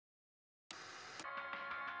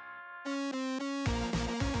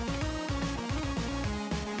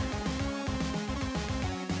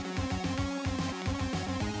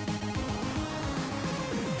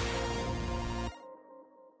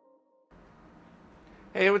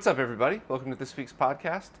Hey, what's up, everybody? Welcome to this week's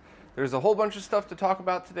podcast. There's a whole bunch of stuff to talk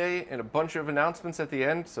about today and a bunch of announcements at the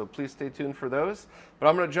end, so please stay tuned for those. But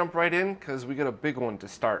I'm going to jump right in because we got a big one to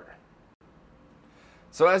start.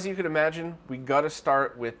 So as you can imagine, we got to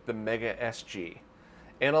start with the Mega SG.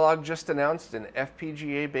 Analog just announced an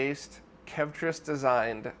FPGA-based,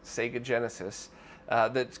 Kevtris-designed Sega Genesis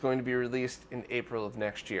that's going to be released in April of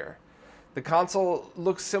next year. The console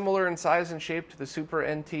looks similar in size and shape to the Super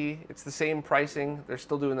NT. It's the same pricing. They're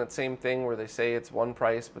still doing that same thing where they say it's one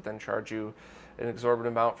price but then charge you an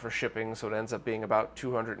exorbitant amount for shipping, so it ends up being about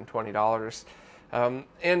 $220. And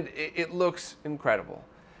it looks incredible.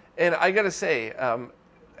 And I gotta say,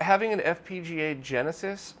 having an FPGA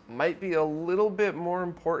Genesis might be a little bit more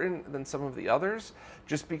important than some of the others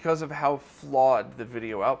just because of how flawed the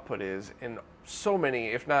video output is in so many,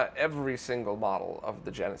 if not every single model of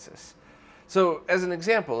the Genesis. So as an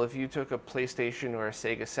example, if you took a PlayStation or a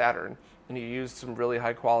Sega Saturn and you used some really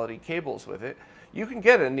high quality cables with it, you can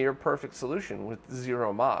get a near perfect solution with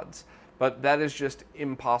zero mods. But that is just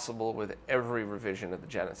impossible with every revision of the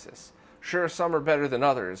Genesis. Sure, some are better than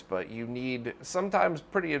others, but you need sometimes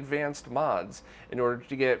pretty advanced mods in order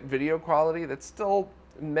to get video quality that's still,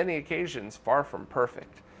 in many occasions, far from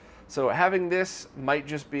perfect. So having this might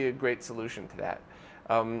just be a great solution to that.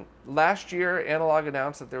 Last year, Analog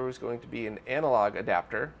announced that there was going to be an analog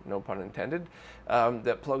adapter, no pun intended,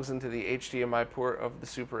 that plugs into the HDMI port of the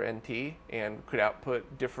Super NT and could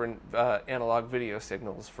output different analog video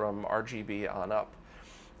signals from RGB on up.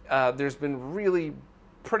 There's been really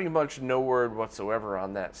pretty much no word whatsoever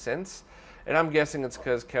on that since, and I'm guessing it's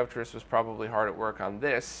because Kevtris was probably hard at work on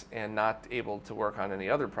this and not able to work on any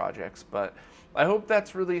other projects, but I hope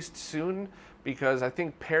that's released soon, because I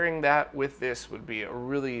think pairing that with this would be a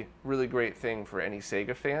really, really great thing for any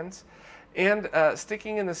Sega fans. And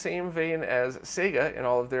sticking in the same vein as Sega and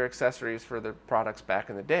all of their accessories for their products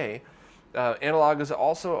back in the day, Analog is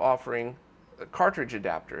also offering cartridge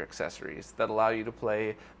adapter accessories that allow you to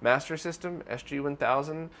play Master System,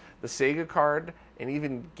 SG-1000, the Sega card, and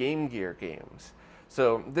even Game Gear games.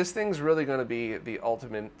 So this thing's really going to be the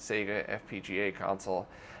ultimate Sega FPGA console.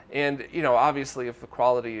 And, you know, obviously if the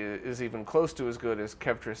quality is even close to as good as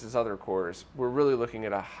Kevtris' other cores, we're really looking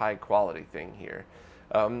at a high quality thing here.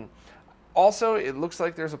 Also, it looks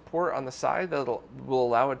like there's a port on the side that will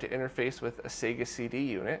allow it to interface with a Sega CD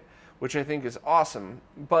unit, which I think is awesome.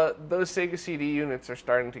 But those Sega CD units are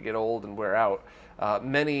starting to get old and wear out.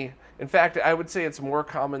 In fact, I would say it's more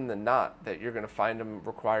common than not that you're going to find them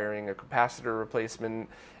requiring a capacitor replacement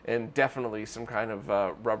and definitely some kind of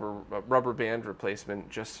rubber band replacement,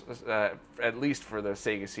 just at least for the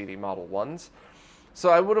Sega CD Model 1s. So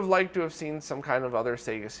I would have liked to have seen some kind of other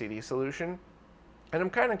Sega CD solution. And I'm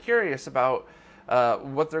kind of curious about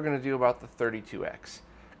what they're going to do about the 32X.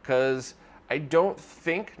 Because I don't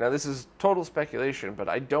think, now this is total speculation, but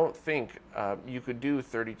I don't think you could do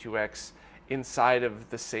 32X inside of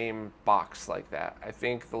the same box like that. I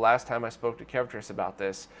think the last time I spoke to Kevtris about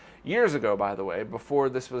this, years ago by the way, before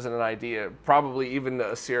this was an idea, probably even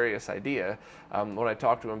a serious idea, when I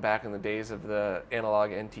talked to him back in the days of the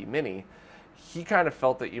Analog NT Mini, he kind of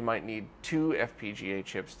felt that you might need two FPGA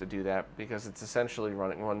chips to do that because it's essentially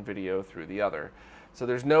running one video through the other. So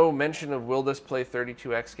there's no mention of will this play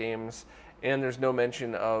 32X games, and there's no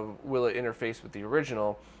mention of will it interface with the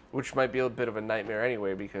original, which might be a bit of a nightmare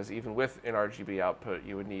anyway, because even with an RGB output,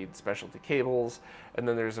 you would need specialty cables, and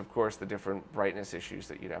then there's, of course, the different brightness issues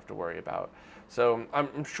that you'd have to worry about. So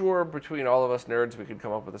I'm sure between all of us nerds, we could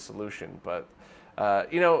come up with a solution, but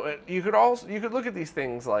you know, you could look at these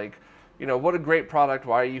things like, you know, what a great product,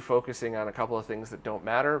 why are you focusing on a couple of things that don't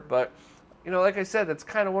matter? But you know, like I said, that's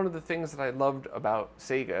kind of one of the things that I loved about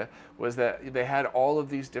Sega, was that they had all of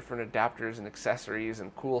these different adapters and accessories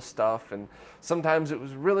and cool stuff, and sometimes it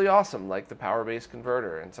was really awesome, like the power-based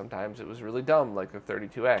converter, and sometimes it was really dumb, like the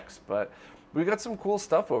 32X, but we got some cool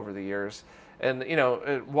stuff over the years. And, you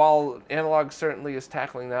know, while Analog certainly is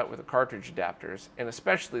tackling that with the cartridge adapters, and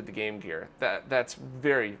especially the Game Gear, that's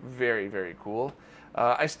very, very, very cool.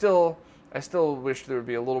 I still wish there would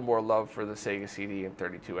be a little more love for the Sega CD and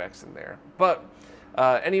 32X in there. But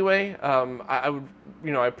anyway,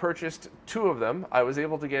 I purchased two of them. I was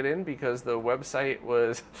able to get in because the website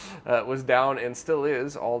was down and still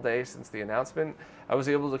is all day since the announcement. I was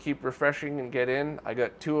able to keep refreshing and get in. I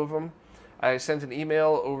got two of them. I sent an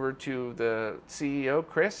email over to the CEO,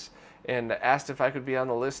 Chris, and asked if I could be on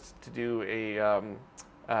the list to do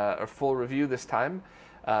a full review this time.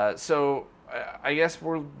 So I guess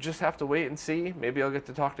we'll just have to wait and see. Maybe I'll get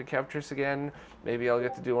to talk to Kevtris again. Maybe I'll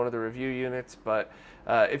get to do one of the review units. But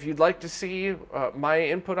if you'd like to see my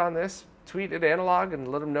input on this, tweet at Analog and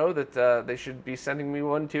let them know that they should be sending me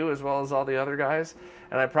one too, as well as all the other guys.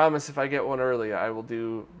 And I promise if I get one early, I will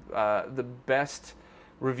do the best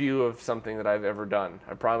review of something that I've ever done.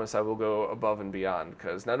 I promise I will go above and beyond,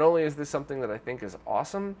 because not only is this something that I think is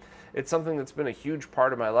awesome, it's something that's been a huge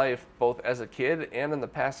part of my life, both as a kid and in the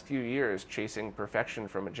past few years, chasing perfection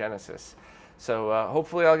from a Genesis. So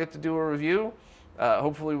hopefully I'll get to do a review.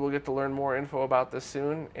 Hopefully we'll get to learn more info about this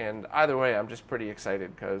soon, and either way, I'm just pretty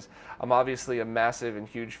excited because I'm obviously a massive and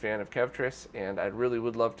huge fan of Kevtris, and I really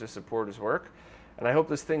would love to support his work. And I hope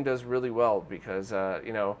this thing does really well because,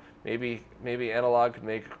 you know, maybe Analog could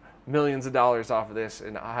make millions of dollars off of this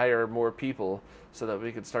and hire more people so that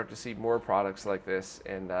we could start to see more products like this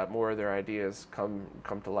and more of their ideas come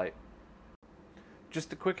to light.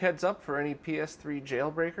 Just a quick heads up for any PS3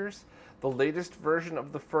 jailbreakers, the latest version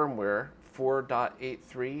of the firmware,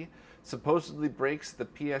 4.83, supposedly breaks the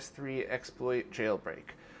PS3 exploit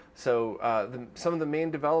jailbreak. So some of the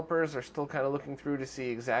main developers are still kind of looking through to see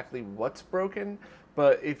exactly what's broken,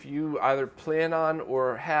 but if you either plan on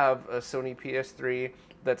or have a Sony PS3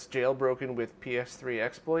 that's jailbroken with PS3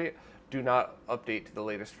 exploit, do not update to the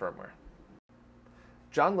latest firmware.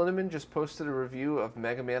 John Linneman just posted a review of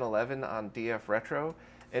Mega Man 11 on DF Retro,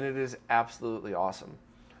 and it is absolutely awesome.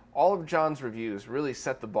 All of John's reviews really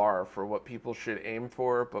set the bar for what people should aim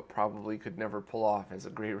for, but probably could never pull off as a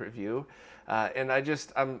great review. And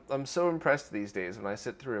I'm so impressed these days when I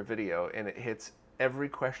sit through a video and it hits every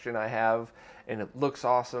question I have, and it looks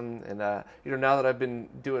awesome. And you know, now that I've been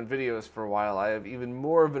doing videos for a while, I have even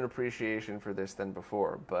more of an appreciation for this than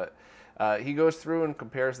before. But he goes through and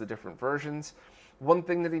compares the different versions. One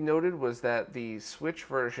thing that he noted was that the Switch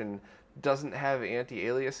version doesn't have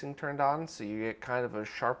anti-aliasing turned on, so you get kind of a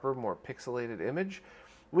sharper, more pixelated image,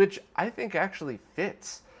 which I think actually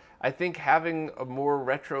fits. I think having a more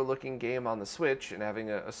retro-looking game on the Switch and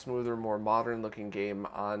having a smoother, more modern-looking game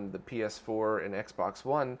on the PS4 and Xbox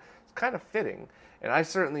One is kind of fitting, and I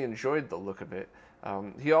certainly enjoyed the look of it.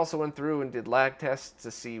 He also went through and did lag tests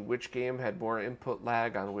to see which game had more input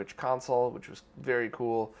lag on which console, which was very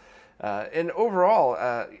cool. And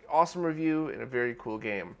overall, awesome review and a very cool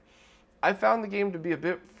game. I found the game to be a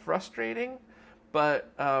bit frustrating,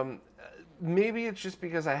 but maybe it's just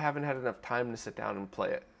because I haven't had enough time to sit down and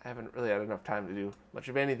play it. I haven't really had enough time to do much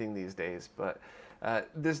of anything these days, but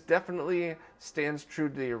this definitely stands true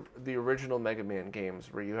to the original Mega Man games,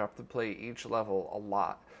 where you have to play each level a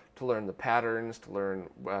lot to learn the patterns, to learn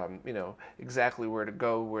you know, exactly where to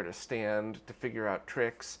go, where to stand, to figure out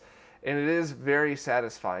tricks. And it is very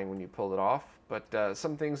satisfying when you pull it off, but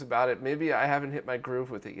some things about it, maybe I haven't hit my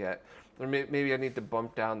groove with it yet. Or maybe I need to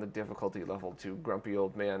bump down the difficulty level to Grumpy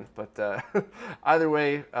Old Man. But either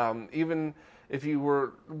way, even if you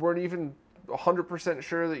weren't even 100%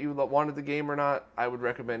 sure that you wanted the game or not, I would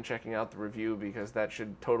recommend checking out the review, because that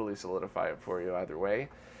should totally solidify it for you either way.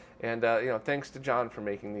 And you know, thanks to John for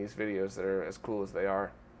making these videos that are as cool as they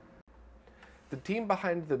are. The team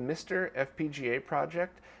behind the Mr. FPGA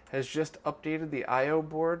project has just updated the I/O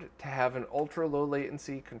board to have an ultra-low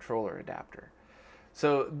latency controller adapter.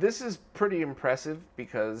 So this is pretty impressive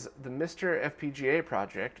because the Mr. FPGA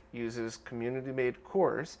project uses community-made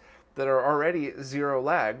cores that are already zero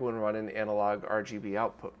lag when run in analog RGB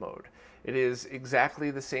output mode. It is exactly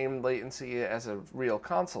the same latency as a real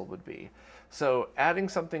console would be. So adding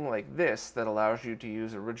something like this that allows you to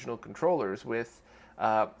use original controllers with,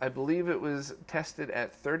 I believe it was tested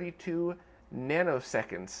at 32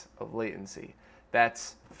 nanoseconds of latency.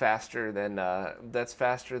 That's faster than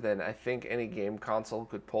I think any game console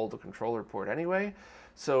could pull the controller port anyway.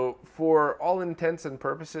 So for all intents and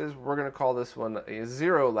purposes, we're going to call this one a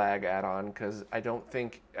zero lag add-on, because I don't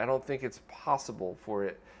think it's possible for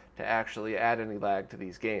it to actually add any lag to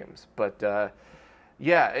these games. But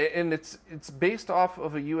yeah, and it's based off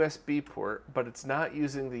of a USB port, but it's not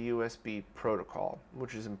using the USB protocol,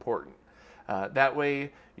 which is important. That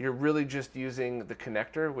way, you're really just using the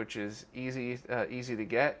connector, which is easy to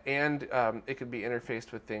get, and it can be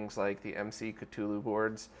interfaced with things like the MC Cthulhu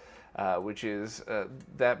boards, which is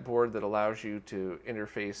that board that allows you to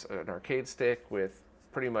interface an arcade stick with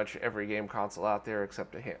pretty much every game console out there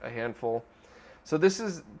except a handful. So this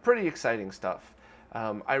is pretty exciting stuff.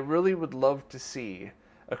 I really would love to see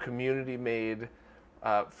a community-made,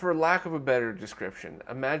 for lack of a better description,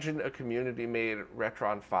 imagine a community-made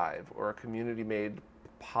Retron 5 or a community-made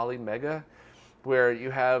Polymega, where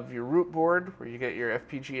you have your root board, where you get your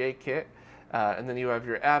FPGA kit, and then you have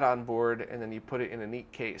your add-on board, and then you put it in a neat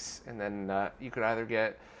case. And then you could either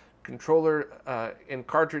get controller and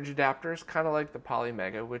cartridge adapters, kind of like the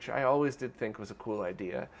Polymega, which I always did think was a cool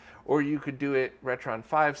idea. Or you could do it Retron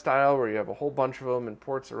 5 style, where you have a whole bunch of them and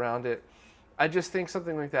ports around it. I just think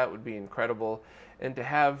something like that would be incredible. And to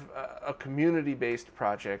have a community-based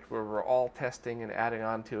project where we're all testing and adding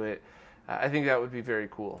on to it, I think that would be very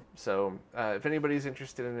cool. So if anybody's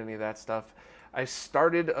interested in any of that stuff, I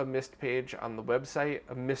started a MIST page on the website,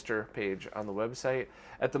 a MISTer page on the website.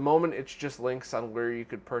 At the moment, it's just links on where you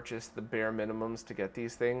could purchase the bare minimums to get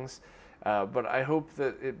these things. But I hope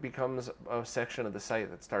that it becomes a section of the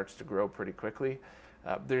site that starts to grow pretty quickly.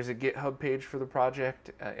 There's a GitHub page for the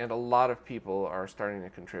project, and a lot of people are starting to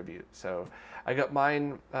contribute. So I got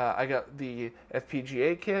mine, I got the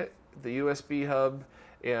FPGA kit, the USB hub,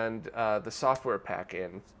 and the software pack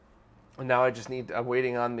in. And now I'm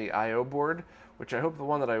waiting on the I/O board, which I hope the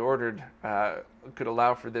one that I ordered could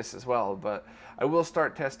allow for this as well. But I will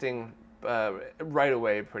start testing right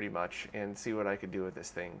away pretty much and see what I could do with this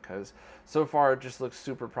thing, because so far it just looks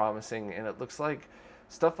super promising, and it looks like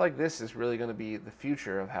stuff like this is really going to be the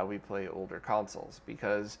future of how we play older consoles.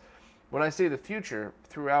 Because when I say the future,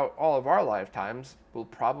 throughout all of our lifetimes, we'll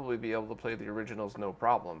probably be able to play the originals no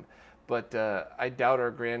problem. But I doubt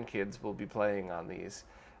our grandkids will be playing on these.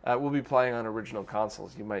 We'll be playing on original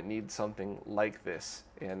consoles. You might need something like this,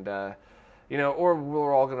 and or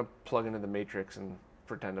we're all going to plug into the Matrix and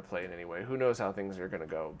pretend to play it anyway. Who knows how things are going to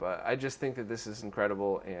go? But I just think that this is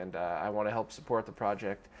incredible, and I want to help support the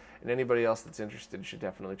project. And anybody else that's interested should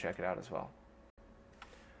definitely check it out as well.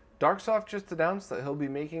 Darksoft just announced that he'll be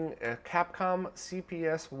making a Capcom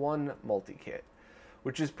CPS-1 multi-kit,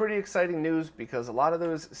 which is pretty exciting news because a lot of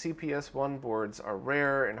those CPS-1 boards are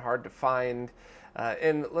rare and hard to find.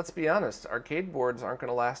 And let's be honest, arcade boards aren't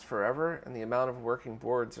going to last forever, and the amount of working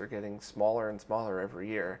boards are getting smaller and smaller every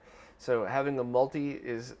year. So having a multi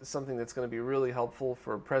is something that's going to be really helpful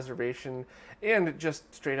for preservation and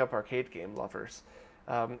just straight up arcade game lovers.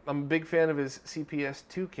 I'm a big fan of his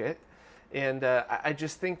CPS-2 kit, and I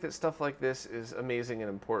just think that stuff like this is amazing and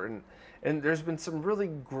important. And there's been some really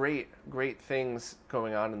great things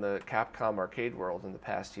going on in the Capcom arcade world in the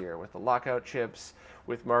past year with the lockout chips,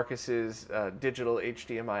 with Marcus's digital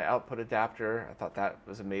HDMI output adapter. I thought that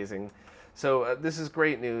was amazing. So this is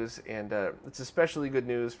great news, and it's especially good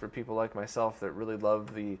news for people like myself that really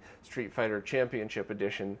love the Street Fighter Championship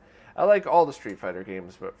Edition. I like all the Street Fighter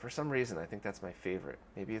games, but for some reason I think that's my favorite.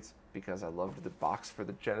 Maybe it's because I loved the box for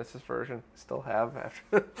the Genesis version. Still have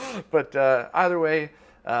after. But either way,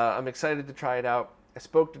 I'm excited to try it out. I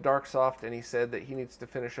spoke to Darksoft, and he said that he needs to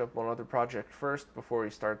finish up one other project first before he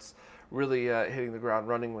starts really hitting the ground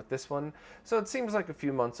running with this one. So it seems like a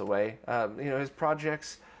few months away. His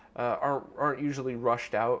projects aren't usually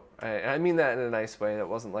rushed out. I mean that in a nice way. That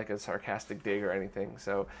wasn't like a sarcastic dig or anything.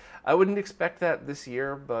 So I wouldn't expect that this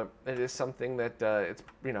year, but it is something that it's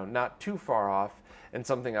not too far off, and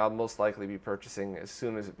something I'll most likely be purchasing as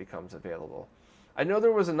soon as it becomes available. I know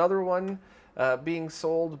there was another one being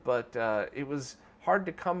sold, but it was hard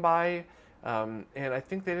to come by, and I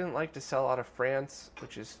think they didn't like to sell out of France,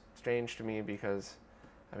 which is strange to me because,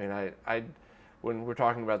 when we're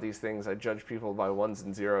talking about these things, I judge people by ones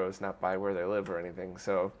and zeros, not by where they live or anything.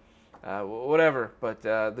 So, whatever. But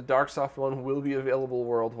the Darksoft one will be available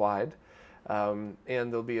worldwide, and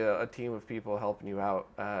there'll be a team of people helping you out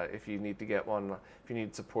if you need to get one. If you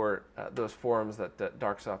need support, those forums that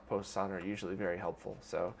Darksoft posts on are usually very helpful.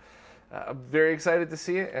 So, I'm very excited to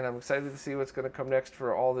see it, and I'm excited to see what's going to come next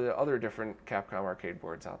for all the other different Capcom arcade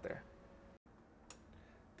boards out there.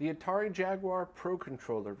 The Atari Jaguar Pro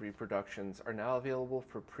Controller reproductions are now available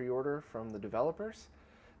for pre-order from the developers.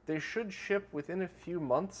 They should ship within a few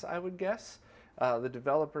months, I would guess. The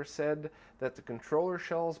developer said that the controller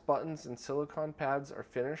shells, buttons, and silicon pads are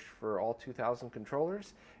finished for all 2,000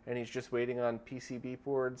 controllers, and he's just waiting on PCB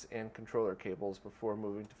boards and controller cables before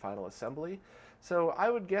moving to final assembly. So I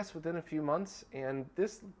would guess within a few months, and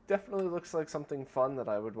this definitely looks like something fun that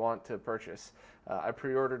I would want to purchase. I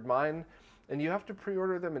pre-ordered mine, and you have to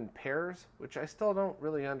pre-order them in pairs, which I still don't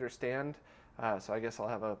really understand. So I guess I'll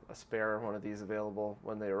have a spare one of these available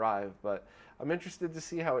when they arrive. But I'm interested to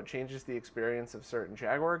see how it changes the experience of certain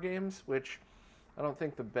Jaguar games, which I don't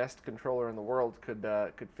think the best controller in the world could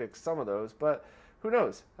fix some of those. But who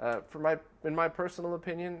knows? In my personal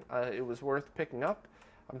opinion, it was worth picking up.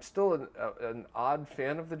 I'm still an odd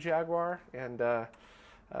fan of the Jaguar, and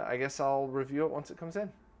I guess I'll review it once it comes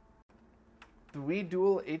in. The Wii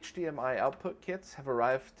Dual HDMI output kits have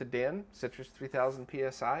arrived to Dan, Citrus 3000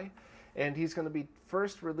 PSI, and he's going to be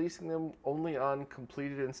first releasing them only on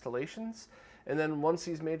completed installations. And then once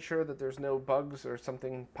he's made sure that there's no bugs or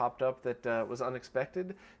something popped up that was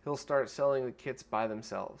unexpected, he'll start selling the kits by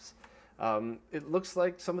themselves. It looks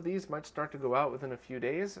like some of these might start to go out within a few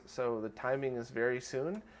days, so the timing is very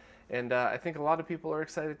soon. And I think a lot of people are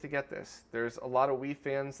excited to get this. There's a lot of Wii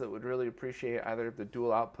fans that would really appreciate either the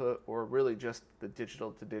dual output or really just the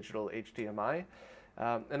digital to digital HDMI.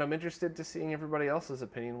 And I'm interested to seeing everybody else's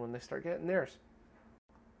opinion when they start getting theirs.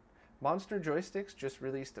 Monster Joysticks just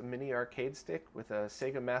released a mini arcade stick with a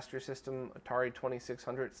Sega Master System Atari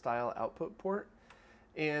 2600 style output port.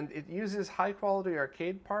 And it uses high quality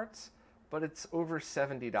arcade parts, but it's over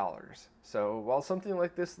 $70. So while something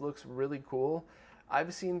like this looks really cool,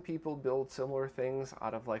 I've seen people build similar things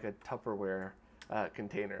out of like a Tupperware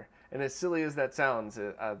container. And as silly as that sounds,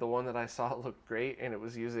 the one that I saw looked great, and it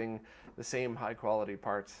was using the same high quality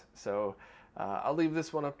parts. So I'll leave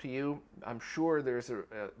this one up to you. I'm sure there's a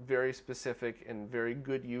very specific and very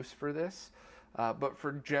good use for this. But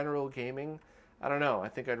for general gaming, I don't know. I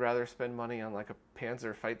think I'd rather spend money on like a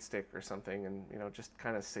Panzer fight stick or something and, you know, just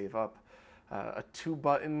kind of save up. A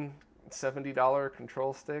 2-button $70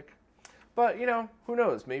 control stick. But, you know, who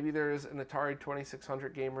knows? Maybe there's an Atari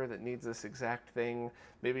 2600 gamer that needs this exact thing.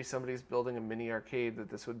 Maybe somebody's building a mini arcade that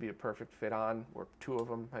this would be a perfect fit on, or two of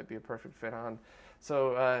them might be a perfect fit on.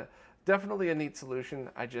 So definitely a neat solution.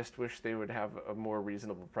 I just wish they would have a more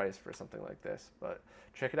reasonable price for something like this. But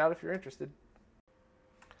check it out if you're interested.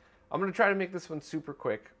 I'm going to try to make this one super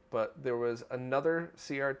quick, but there was another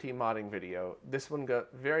CRT modding video. This one got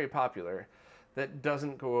very popular that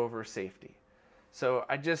doesn't go over safety. So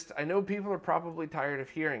I know people are probably tired of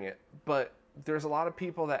hearing it, but there's a lot of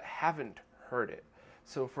people that haven't heard it.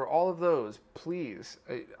 So for all of those, please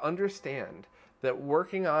understand that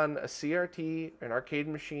working on a CRT, an arcade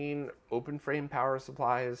machine, open frame power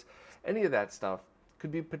supplies, any of that stuff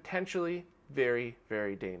could be potentially very,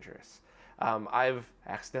 very dangerous. I've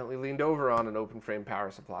accidentally leaned over on an open frame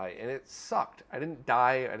power supply and it sucked. I didn't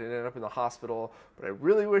die, I didn't end up in the hospital, but I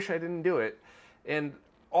really wish I didn't do it. And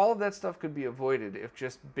all of that stuff could be avoided if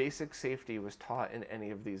just basic safety was taught in any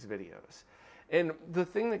of these videos. And the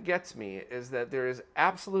thing that gets me is that there is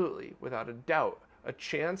absolutely, without a doubt, a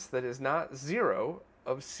chance that is not zero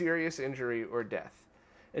of serious injury or death.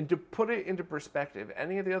 And to put it into perspective,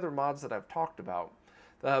 any of the other mods that I've talked about,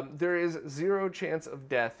 there is zero chance of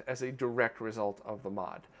death as a direct result of the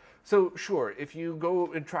mod. So sure, if you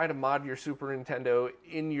go and try to mod your Super Nintendo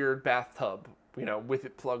in your bathtub, you know, with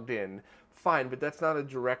it plugged in, fine, but that's not a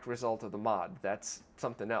direct result of the mod. That's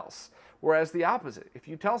something else. Whereas the opposite, if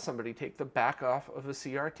you tell somebody take the back off of a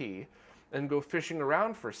CRT and go fishing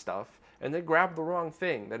around for stuff and they grab the wrong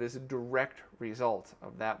thing, that is a direct result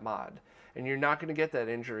of that mod. And you're not going to get that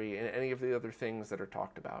injury in any of the other things that are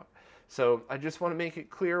talked about. So I just want to make it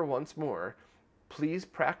clear once more, please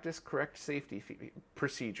practice correct safety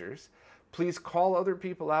procedures. Please call other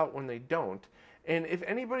people out when they don't. And if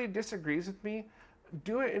anybody disagrees with me,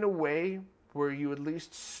 do it in a way where you at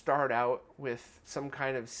least start out with some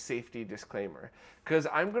kind of safety disclaimer. Because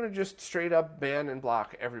I'm going to just straight up ban and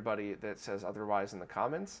block everybody that says otherwise in the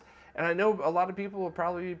comments. And I know a lot of people will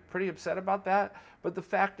probably be pretty upset about that, but the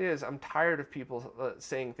fact is I'm tired of people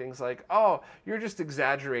saying things like, oh, you're just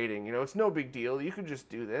exaggerating, you know, it's no big deal, you could just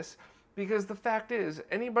do this. Because the fact is,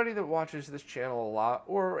 anybody that watches this channel a lot,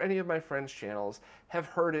 or any of my friends' channels, have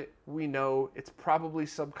heard it. We know it's probably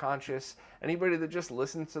subconscious. Anybody that just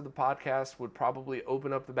listens to the podcast would probably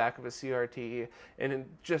open up the back of a CRT and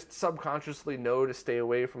just subconsciously know to stay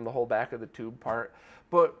away from the whole back of the tube part.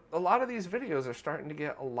 But a lot of these videos are starting to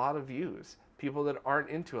get a lot of views. People that aren't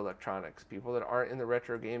into electronics, people that aren't in the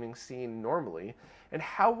retro gaming scene normally. And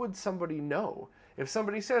how would somebody know? If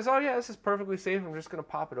somebody says, oh yeah, this is perfectly safe, I'm just going to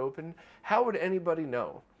pop it open, how would anybody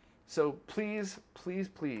know? So please, please,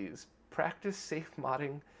 please, practice safe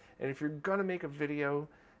modding. And if you're going to make a video,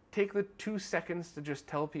 take the 2 seconds to just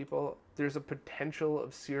tell people there's a potential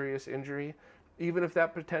of serious injury. Even if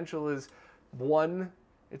that potential is 1,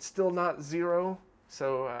 it's still not 0.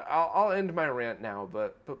 So I'll end my rant now,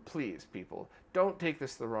 but please, people, don't take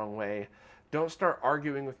this the wrong way. Don't start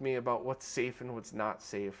arguing with me about what's safe and what's not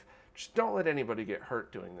safe. Just don't let anybody get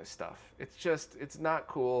hurt doing this stuff. It's not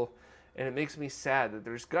cool, and it makes me sad that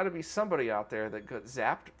there's got to be somebody out there that got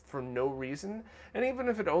zapped for no reason, and even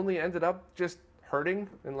if it only ended up just hurting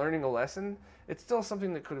and learning a lesson, it's still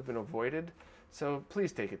something that could have been avoided, so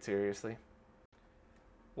please take it seriously.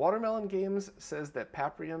 Watermelon Games says that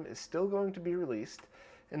Paprium is still going to be released,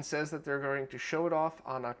 and says that they're going to show it off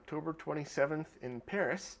on October 27th in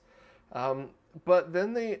Paris, but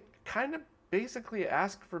then they kind of basically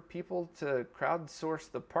ask for people to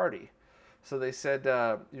crowdsource the party. So they said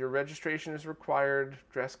your registration is required,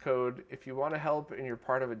 dress code. If you want to help and you're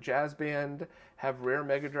part of a jazz band, have rare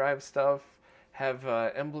Mega Drive stuff, have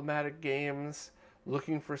emblematic games,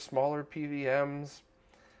 looking for smaller PVMs.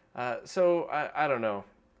 So I don't know.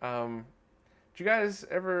 Do you guys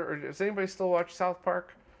ever, or does anybody still watch South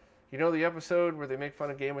Park? You know the episode where they make fun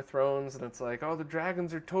of Game of Thrones and it's like, oh, the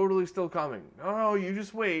dragons are totally still coming. Oh, you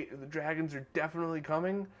just wait. The dragons are definitely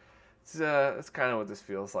coming. That's kind of what this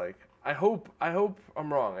feels like. I hope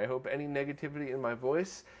I'm wrong. I hope any negativity in my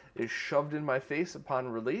voice is shoved in my face upon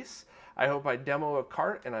release. I hope I demo a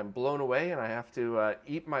cart and I'm blown away and I have to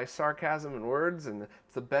eat my sarcasm and words and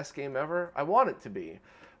it's the best game ever. I want it to be.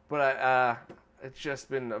 But it's just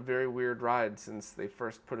been a very weird ride since they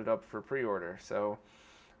first put it up for pre-order. So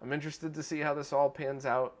I'm interested to see how this all pans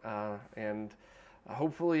out, and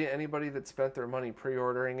hopefully anybody that spent their money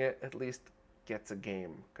pre-ordering it at least gets a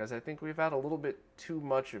game, because I think we've had a little bit too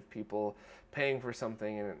much of people paying for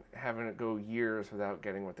something and having it go years without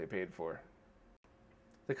getting what they paid for.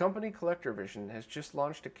 The company CollectorVision has just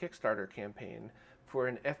launched a Kickstarter campaign for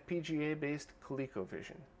an FPGA-based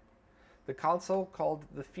ColecoVision. The console, called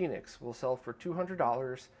the Phoenix, will sell for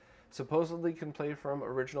 $200, supposedly can play from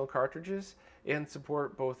original cartridges, and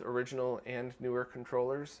support both original and newer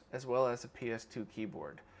controllers, as well as a PS2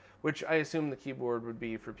 keyboard, which I assume the keyboard would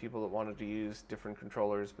be for people that wanted to use different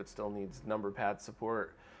controllers but still needs number pad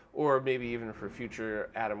support, or maybe even for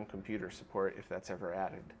future Atom computer support if that's ever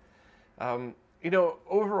added.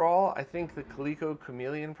 Overall, I think the Coleco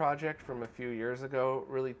Chameleon project from a few years ago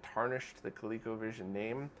really tarnished the ColecoVision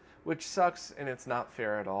name, which sucks and it's not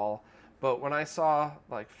fair at all. But when I saw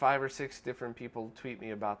like 5 or 6 different people tweet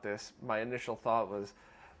me about this, my initial thought was,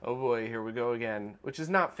 oh boy, here we go again, which is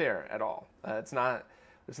not fair at all. It's not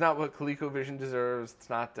what ColecoVision deserves. It's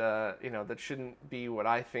not, that shouldn't be what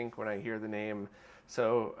I think when I hear the name.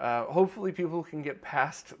 So hopefully people can get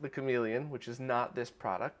past the Chameleon, which is not this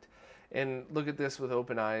product, and look at this with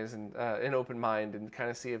open eyes and an open mind and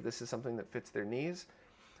kind of see if this is something that fits their needs.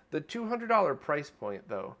 The $200 price point,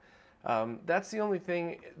 though, that's the only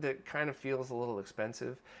thing that kind of feels a little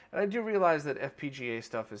expensive. And I do realize that FPGA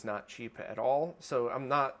stuff is not cheap at all, so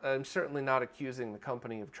I'm certainly not accusing the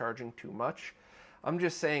company of charging too much. I'm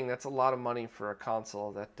just saying that's a lot of money for a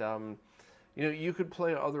console that you could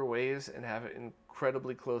play other ways and have it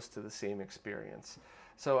incredibly close to the same experience.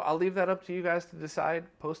 So I'll leave that up to you guys to decide.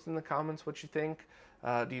 Post in the comments what you think.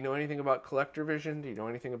 Do you know anything about CollectorVision? Do you know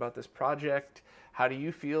anything about this project? How do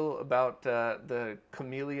you feel about the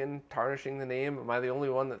Chameleon tarnishing the name? Am I the only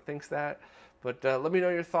one that thinks that? But let me know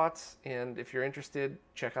your thoughts, and if you're interested,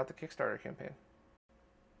 check out the Kickstarter campaign.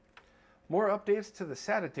 More updates to the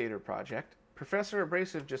Satitator project. Professor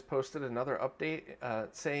Abrasive just posted another update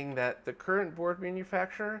saying that the current board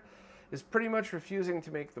manufacturer is pretty much refusing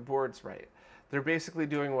to make the boards right. They're basically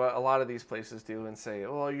doing what a lot of these places do and say,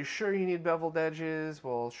 well, are you sure you need beveled edges?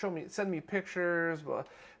 Well, send me pictures. Well,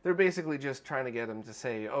 they're basically just trying to get them to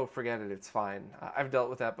say, oh, forget it, it's fine. I've dealt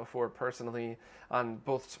with that before personally on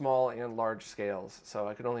both small and large scales, so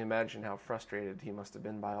I can only imagine how frustrated he must have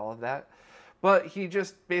been by all of that. But he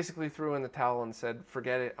just basically threw in the towel and said,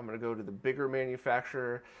 forget it, I'm going to go to the bigger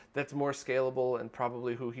manufacturer that's more scalable and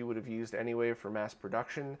probably who he would have used anyway for mass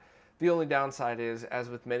production. The only downside is, as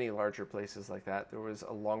with many larger places like that, there was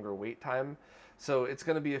a longer wait time. So it's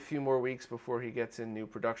going to be a few more weeks before he gets in new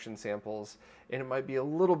production samples, and it might be a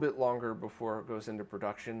little bit longer before it goes into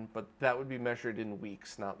production, but that would be measured in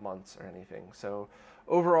weeks, not months or anything. So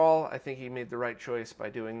overall, I think he made the right choice by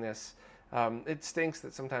doing this. It stinks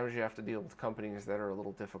that sometimes you have to deal with companies that are a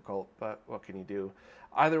little difficult, but what can you do?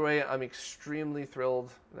 Either way, I'm extremely thrilled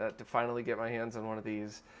to finally get my hands on one of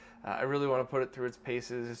these. I really want to put it through its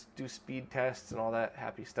paces, do speed tests and all that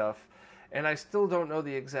happy stuff. And I still don't know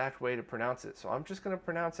the exact way to pronounce it, so I'm just going to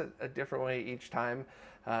pronounce it a different way each time,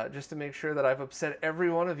 just to make sure that I've upset every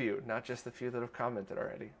one of you, not just the few that have commented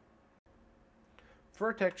already.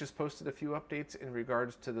 Furtek just posted a few updates in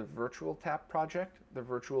regards to the Virtual Tap project, the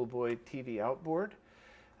Virtual Boy TV outboard.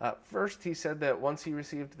 First, he said that once he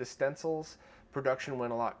received the stencils, production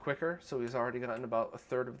went a lot quicker, so he's already gotten about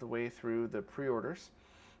 1/3 of the way through the pre-orders.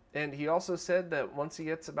 And he also said that once he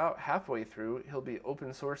gets about halfway through, he'll be open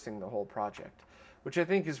sourcing the whole project, which I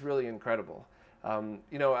think is really incredible.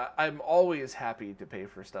 I'm always happy to pay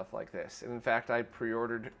for stuff like this. And in fact, I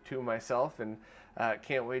pre-ordered 2 myself and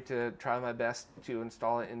can't wait to try my best to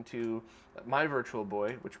install it into my Virtual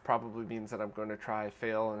Boy, which probably means that I'm going to try,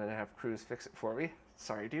 fail, and then have Cruz fix it for me.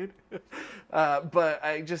 Sorry, dude. But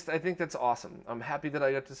I think that's awesome. I'm happy that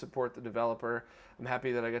I got to support the developer. I'm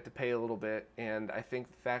happy that I got to pay a little bit. And I think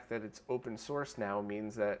the fact that it's open source now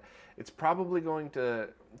means that it's probably going to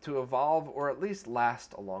evolve or at least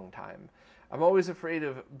last a long time. I'm always afraid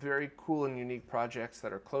of very cool and unique projects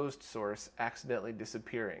that are closed source accidentally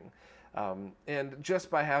disappearing. And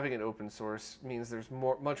just by having it open source means there's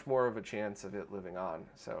much more of a chance of it living on.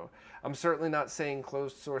 So I'm certainly not saying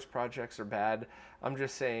closed source projects are bad. I'm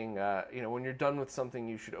just saying, when you're done with something,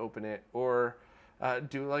 you should open it, or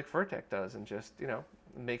do like Furtek does and just,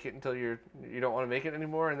 make it until you don't want to make it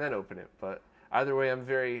anymore and then open it. But either way, I'm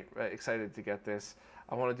very excited to get this.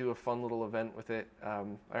 I want to do a fun little event with it. I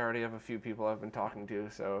already have a few people I've been talking to,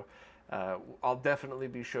 so I'll definitely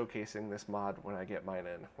be showcasing this mod when I get mine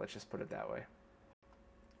in. Let's just put it that way.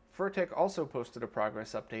 Furtek also posted a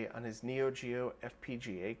progress update on his Neo Geo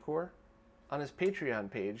FPGA core. On his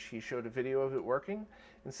Patreon page, he showed a video of it working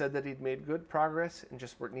and said that he'd made good progress and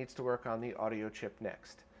just needs to work on the audio chip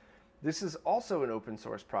next. This is also an open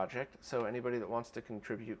source project, so anybody that wants to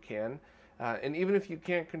contribute can. And even if you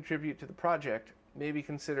can't contribute to the project, maybe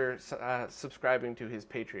consider subscribing to his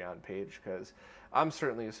Patreon page, because I'm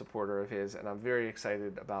certainly a supporter of his and I'm very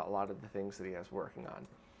excited about a lot of the things that he has working on.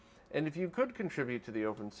 And if you could contribute to the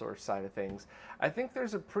open source side of things, I think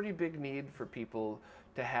there's a pretty big need for people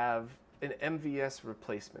to have an MVS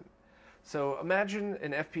replacement. So imagine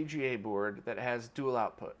an FPGA board that has dual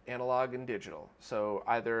output, analog and digital. So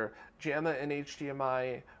either JAMA and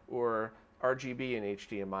HDMI or RGB and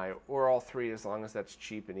HDMI, or all three, as long as that's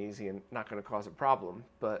cheap and easy and not going to cause a problem.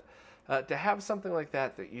 But to have something like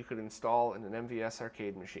that you could install in an MVS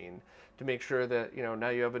arcade machine to make sure that now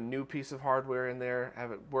you have a new piece of hardware in there,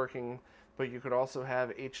 have it working, but you could also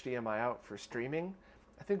have HDMI out for streaming,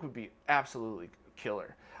 I think would be absolutely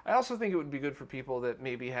killer. I also think it would be good for people that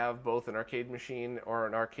maybe have both an arcade machine or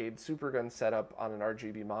an arcade supergun setup on an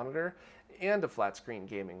RGB monitor and a flat screen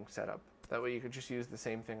gaming setup. That way you could just use the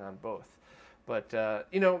same thing on both. But,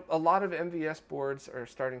 a lot of MVS boards are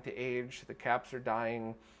starting to age. The caps are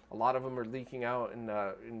dying. A lot of them are leaking out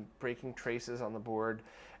and breaking traces on the board.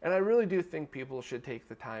 And I really do think people should take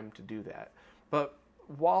the time to do that. But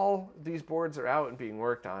while these boards are out and being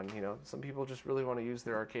worked on, some people just really want to use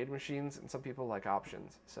their arcade machines, and some people like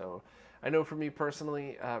options. So I know for me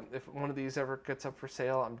personally, if one of these ever gets up for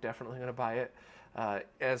sale, I'm definitely going to buy it,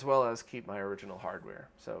 as well as keep my original hardware.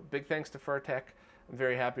 So big thanks to Furtek. I'm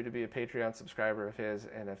very happy to be a Patreon subscriber of his,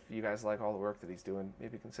 and if you guys like all the work that he's doing,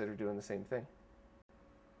 maybe consider doing the same thing.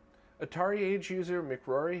 Atari Age user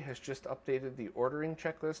McRory has just updated the ordering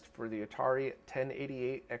checklist for the Atari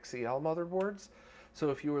 1088 XEL motherboards. So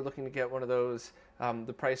if you were looking to get one of those,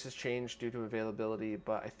 the price has changed due to availability,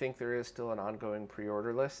 but I think there is still an ongoing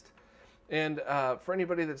pre-order list. And for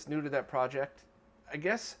anybody that's new to that project, I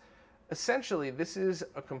guess essentially this is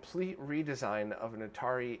a complete redesign of an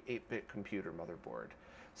Atari 8-bit computer motherboard.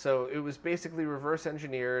 So it was basically reverse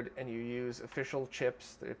engineered, and you use official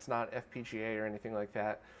chips. It's not FPGA or anything like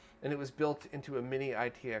that. And it was built into a mini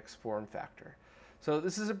ITX form factor. So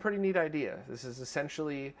this is a pretty neat idea. This is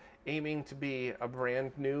essentially aiming to be a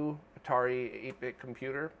brand new Atari 8-bit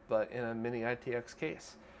computer, but in a mini ITX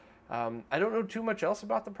case. I don't know too much else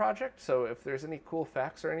about the project, so if there's any cool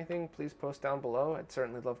facts or anything, please post down below. I'd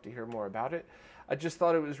certainly love to hear more about it. I just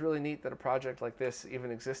thought it was really neat that a project like this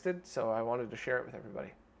even existed, so I wanted to share it with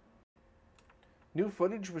everybody. New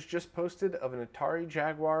footage was just posted of an Atari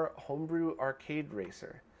Jaguar homebrew arcade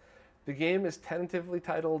racer. The game is tentatively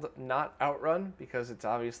titled Not Outrun, because it's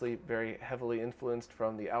obviously very heavily influenced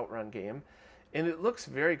from the Outrun game, and it looks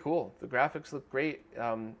very cool. The graphics look great.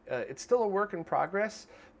 It's still a work in progress,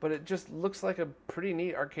 but it just looks like a pretty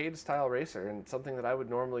neat arcade-style racer, and something that I would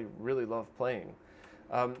normally really love playing.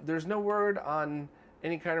 There's no word on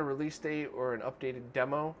any kind of release date or an updated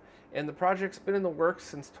demo, and the project's been in the works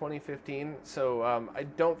since 2015, so I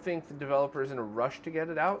don't think the developer's in a rush to get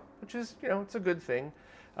it out, which is, it's a good thing.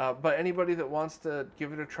 But anybody that wants to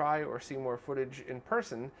give it a try or see more footage in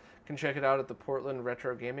person can check it out at the Portland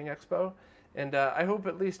Retro Gaming Expo. And I hope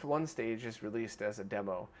at least one stage is released as a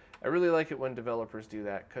demo. I really like it when developers do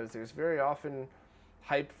that, because there's very often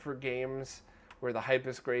hype for games where the hype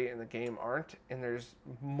is great and the game aren't, and there's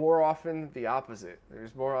more often the opposite.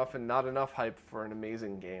 There's more often not enough hype for an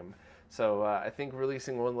amazing game. So I think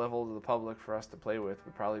releasing one level to the public for us to play with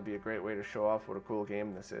would probably be a great way to show off what a cool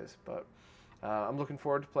game this is. But I'm looking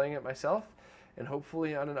forward to playing it myself, and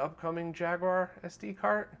hopefully on an upcoming Jaguar SD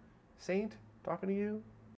cart. Saint, talking to you.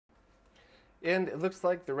 And it looks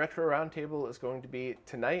like the Retro Roundtable is going to be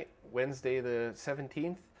tonight, Wednesday the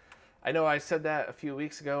 17th. I know I said that a few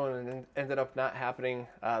weeks ago and it ended up not happening.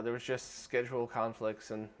 There was just schedule conflicts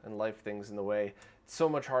and life things in the way. It's so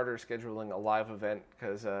much harder scheduling a live event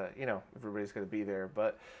because, everybody's going to be there.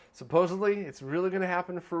 But supposedly it's really going to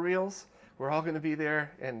happen for reals. We're all going to be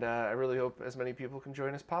there, and I really hope as many people can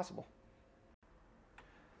join as possible.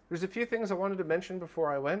 There's a few things I wanted to mention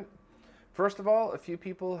before I went. First of all, a few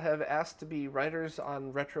people have asked to be writers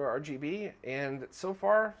on RetroRGB, and so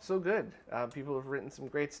far, so good. People have written some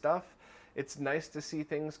great stuff. It's nice to see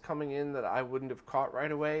things coming in that I wouldn't have caught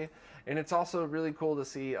right away, and it's also really cool to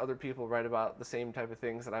see other people write about the same type of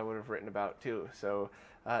things that I would have written about too. So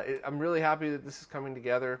I'm really happy that this is coming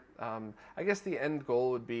together. I guess the end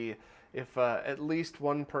goal would be if at least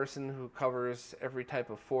one person who covers every type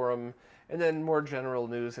of forum, and then more general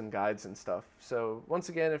news and guides and stuff. So once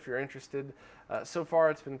again, if you're interested, so far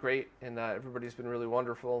it's been great, and everybody's been really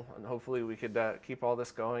wonderful, and hopefully we could keep all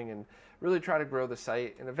this going and really try to grow the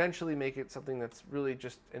site and eventually make it something that's really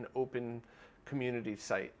just an open community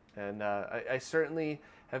site. And I certainly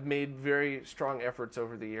have made very strong efforts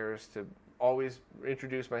over the years to always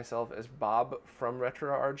introduce myself as Bob from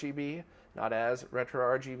RetroRGB, not as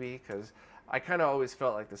RetroRGB, because I kind of always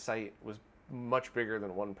felt like the site was much bigger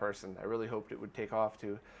than one person. I really hoped it would take off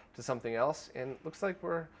to something else, and it looks like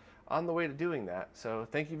we're on the way to doing that. So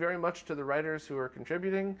thank you very much to the writers who are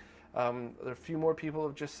contributing. A few more people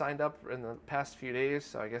have just signed up in the past few days,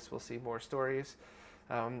 so I guess we'll see more stories.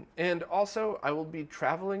 And also, I will be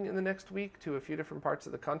traveling in the next week to a few different parts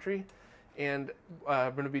of the country, and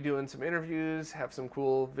I'm going to be doing some interviews, have some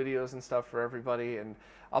cool videos and stuff for everybody, and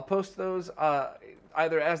I'll post those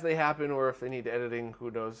either as they happen or if they need editing.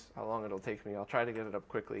 Who knows how long it'll take me. I'll try to get it up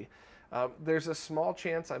quickly. There's a small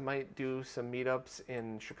chance I might do some meetups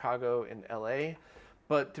in Chicago and LA,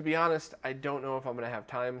 but to be honest, I don't know if I'm going to have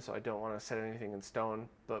time, so I don't want to set anything in stone.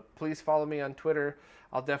 But please follow me on Twitter.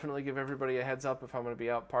 I'll definitely give everybody a heads up if I'm going to be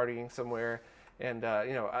out partying somewhere. And,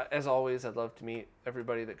 as always, I'd love to meet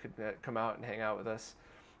everybody that could come out and hang out with us.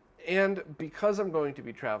 And because I'm going to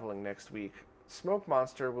be traveling next week, Smoke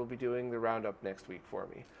Monster will be doing the Roundup next week for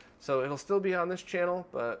me. So it'll still be on this channel,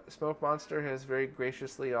 but Smoke Monster has very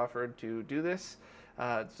graciously offered to do this.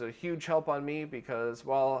 It's a huge help on me because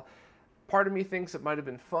while part of me thinks it might have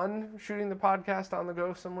been fun shooting the podcast on the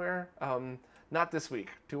go somewhere, not this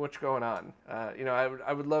week. Too much going on.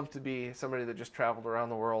 I would love to be somebody that just traveled around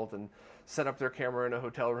the world and set up their camera in a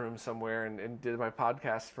hotel room somewhere and did my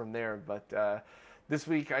podcast from there. But this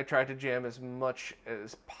week I tried to jam as much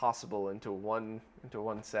as possible into one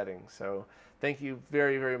setting. So thank you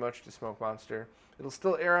very, very much to Smoke Monster. It'll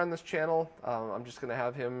still air on this channel. I'm just going to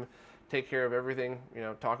have him take care of everything,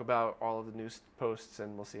 talk about all of the news posts,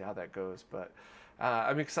 and we'll see how that goes. But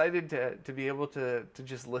I'm excited to be able to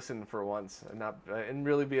just listen for once and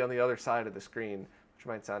really be on the other side of the screen, which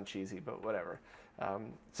might sound cheesy, but whatever.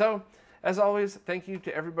 So as always, thank you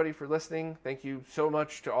to everybody for listening. Thank you so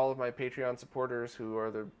much to all of my Patreon supporters who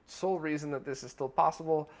are the sole reason that this is still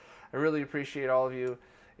possible. I really appreciate all of you,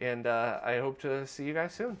 and I hope to see you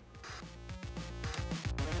guys soon.